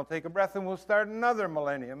 years. Then I'll take a breath and we'll start another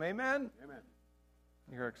millennium. Amen? Amen.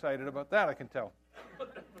 You're excited about that, I can tell.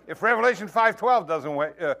 If Revelation 5:12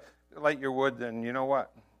 doesn't light your wood, then you know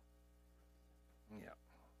what? Yeah.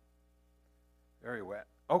 Very wet.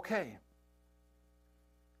 Okay.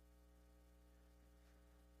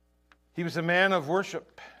 He was a man of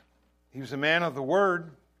worship. He was a man of the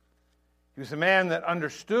Word. He was a man that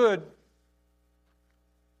understood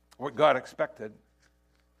what God expected.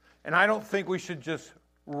 And I don't think we should just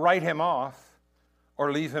write him off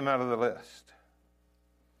or leave him out of the list.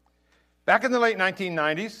 Back in the late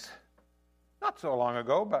 1990s, not so long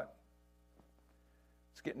ago, but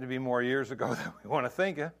it's getting to be more years ago than we want to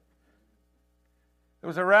think of, there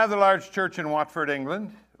was a rather large church in Watford,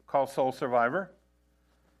 England, called Soul Survivor.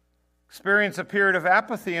 Experienced a period of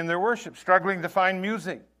apathy in their worship, struggling to find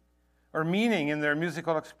music or meaning in their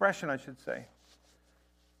musical expression, I should say.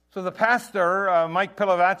 So the pastor, Mike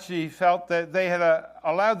Pilavachi, felt that they had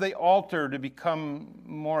allowed the altar to become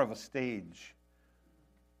more of a stage.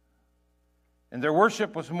 And their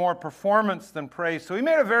worship was more performance than praise. So he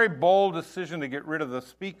made a very bold decision to get rid of the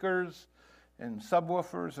speakers and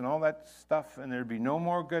subwoofers and all that stuff, and there'd be no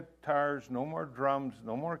more guitars, no more drums,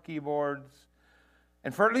 no more keyboards.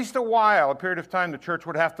 And for at least a while, a period of time, the church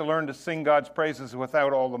would have to learn to sing God's praises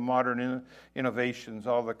without all the modern innovations,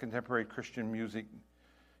 all the contemporary Christian music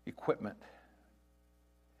equipment.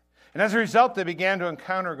 And as a result, they began to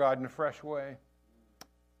encounter God in a fresh way.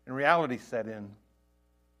 And reality set in.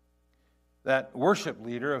 That worship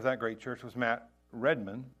leader of that great church was Matt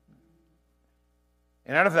Redman.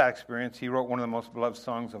 And out of that experience, he wrote one of the most beloved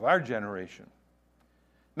songs of our generation.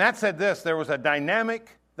 Matt said this: there was a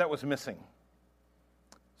dynamic that was missing.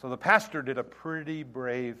 So the pastor did a pretty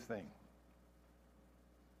brave thing.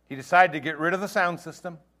 He decided to get rid of the sound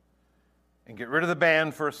system and get rid of the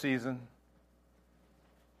band for a season.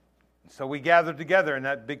 And so we gathered together in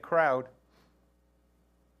that big crowd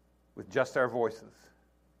with just our voices.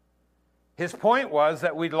 His point was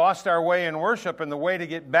that we'd lost our way in worship, and the way to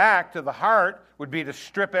get back to the heart would be to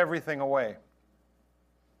strip everything away.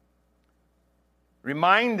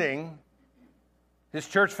 Reminding his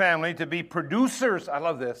church family to be producers, I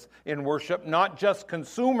love this, in worship, not just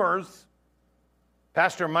consumers.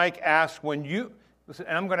 Pastor Mike asked, listen,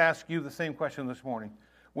 and I'm going to ask you the same question this morning.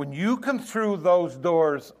 When you come through those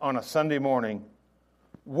doors on a Sunday morning,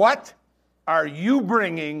 what are you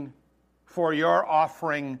bringing for your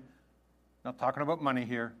offering? Not talking about money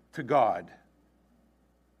here, to God.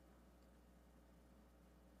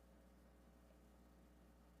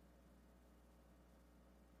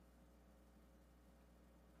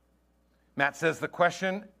 Matt says the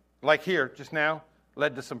question, like here just now,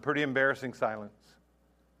 led to some pretty embarrassing silence.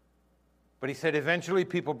 But he said eventually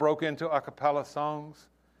people broke into a cappella songs,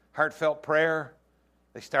 heartfelt prayer.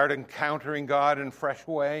 They started encountering God in a fresh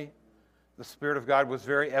way. The Spirit of God was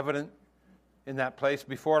very evident in that place.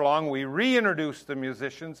 Before long, we reintroduced the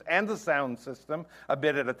musicians and the sound system a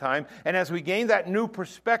bit at a time. And as we gained that new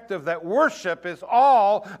perspective that worship is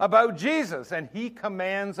all about Jesus, and He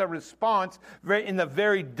commands a response in the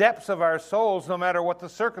very depths of our souls, no matter what the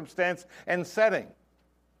circumstance and setting.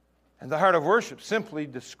 And the heart of worship simply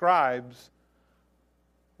describes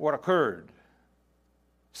what occurred.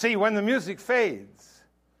 See, when the music fades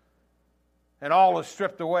and all is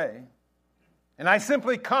stripped away, and I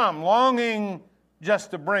simply come longing just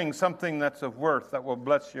to bring something that's of worth that will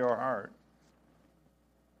bless your heart,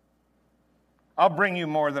 I'll bring you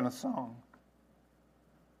more than a song.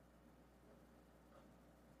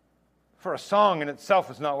 For a song in itself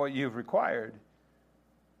is not what you've required.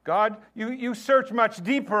 God, you search much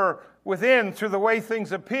deeper within through the way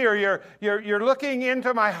things appear. You're looking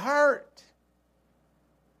into my heart.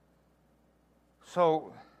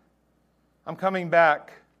 So I'm coming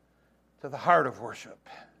back to the heart of worship.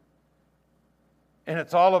 And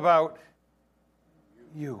it's all about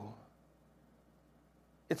you.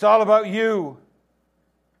 It's all about you,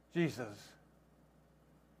 Jesus.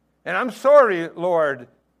 And I'm sorry, Lord,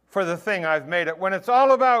 for the thing I've made it. When it's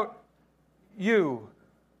all about you,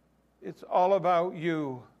 it's all about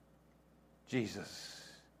you, Jesus.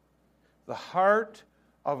 The heart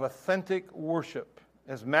of authentic worship,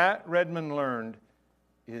 as Matt Redman learned,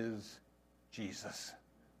 is Jesus.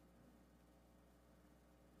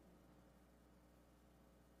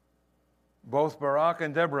 Both Barak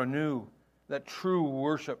and Deborah knew that true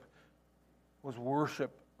worship was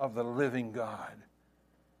worship of the living God.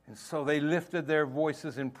 And so they lifted their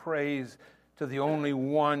voices in praise to the only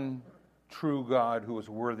one true God who is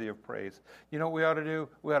worthy of praise. You know what we ought to do?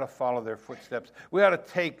 We ought to follow their footsteps. We ought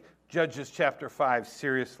to take Judges chapter 5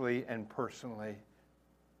 seriously and personally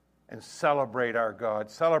and celebrate our God,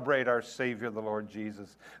 celebrate our Savior, the Lord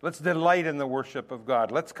Jesus. Let's delight in the worship of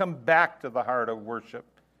God. Let's come back to the heart of worship.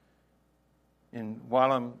 And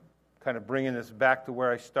while I'm kind of bringing this back to where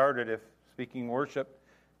I started, if speaking worship,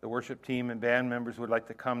 the worship team and band members would like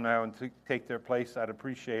to come now and take their place, I'd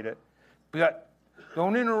appreciate it. But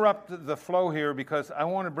don't interrupt the flow here, because I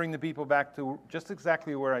want to bring the people back to just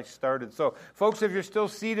exactly where I started. So, folks, if you're still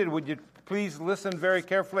seated, would you please listen very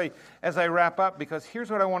carefully as I wrap up, because here's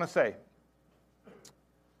what I want to say.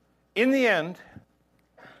 In the end,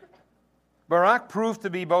 Barak proved to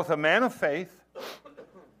be both a man of faith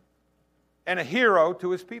and a hero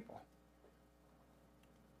to his people.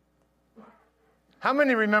 How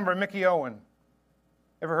many remember Mickey Owen?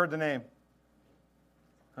 Ever heard the name?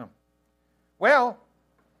 Oh. Well,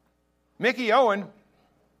 Mickey Owen,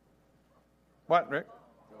 what, Rick?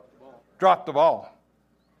 Dropped the ball.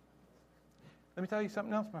 Let me tell you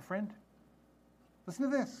something else, my friend.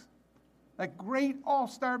 Listen to this. That great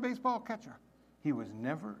all-star baseball catcher, he was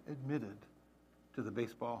never admitted to the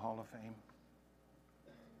Baseball Hall of Fame.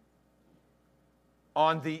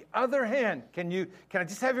 On the other hand, can I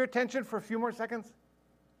just have your attention for a few more seconds?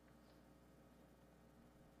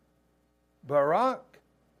 Barak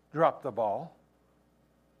dropped the ball,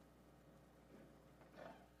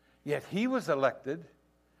 yet he was elected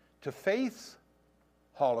to Faith's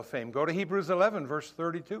Hall of Fame. Go to Hebrews 11, verse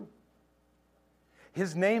 32.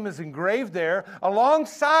 His name is engraved there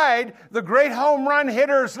alongside the great home run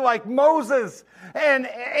hitters like Moses and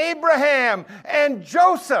Abraham and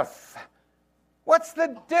Joseph. What's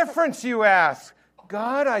the difference, you ask?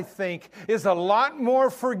 God, I think, is a lot more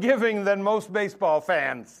forgiving than most baseball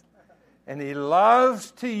fans. And He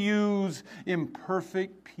loves to use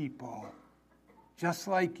imperfect people, just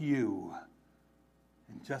like you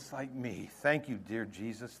and just like me. Thank you, dear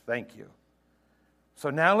Jesus. Thank you. So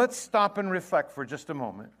now let's stop and reflect for just a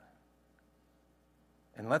moment.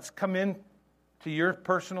 And let's come in to your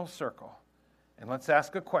personal circle. And let's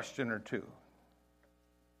ask a question or two.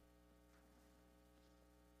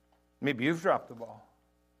 Maybe you've dropped the ball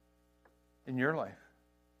in your life.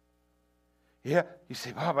 Yeah, you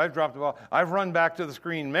say, Bob, I've dropped the ball. I've run back to the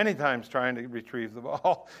screen many times trying to retrieve the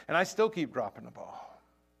ball, and I still keep dropping the ball.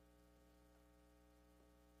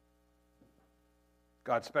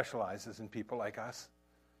 God specializes in people like us.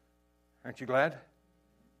 Aren't you glad?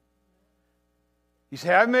 You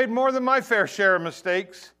say, I've made more than my fair share of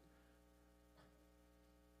mistakes.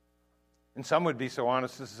 And some would be so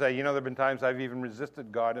honest as to say, there have been times I've even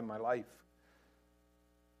resisted God in my life.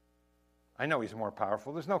 I know He's more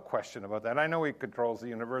powerful. There's no question about that. I know He controls the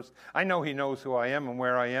universe. I know He knows who I am and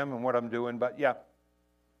where I am and what I'm doing. But yeah,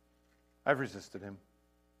 I've resisted Him.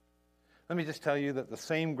 Let me just tell you that the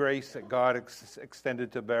same grace that God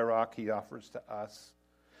extended to Barak, He offers to us.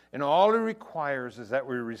 And all He requires is that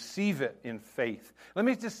we receive it in faith. Let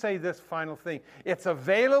me just say this final thing. It's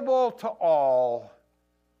available to all.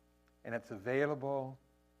 And it's available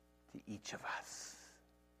to each of us.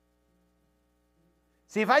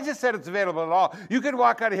 See, if I just said it's available to all, you could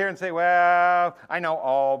walk out of here and say, well, I know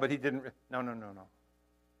all, but He didn't. No.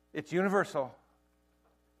 It's universal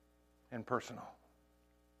and personal.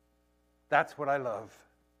 That's what I love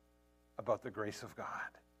about the grace of God.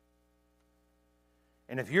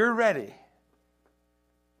 And if you're ready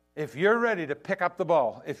to pick up the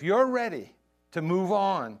ball, if you're ready to move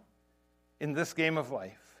on in this game of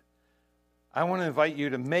life, I want to invite you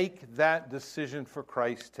to make that decision for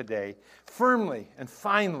Christ today. Firmly and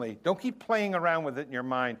finally. Don't keep playing around with it in your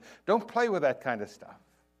mind. Don't play with that kind of stuff.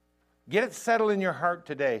 Get it settled in your heart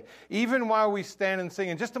today. Even while we stand and sing.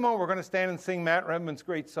 In just a moment, we're going to stand and sing Matt Redman's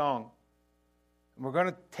great song. And we're going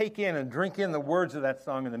to take in and drink in the words of that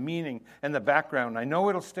song and the meaning and the background. I know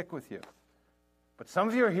it'll stick with you. But some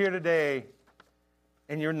of you are here today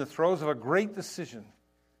and you're in the throes of a great decision,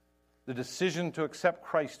 the decision to accept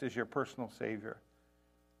Christ as your personal Savior.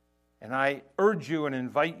 And I urge you and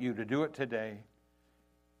invite you to do it today.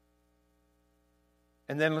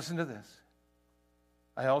 And then listen to this.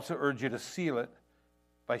 I also urge you to seal it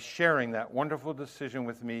by sharing that wonderful decision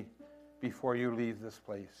with me before you leave this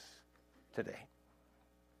place today.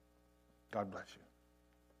 God bless you.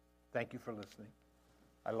 Thank you for listening.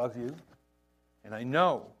 I love you. And I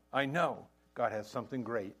know God has something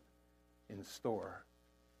great in store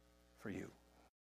for you.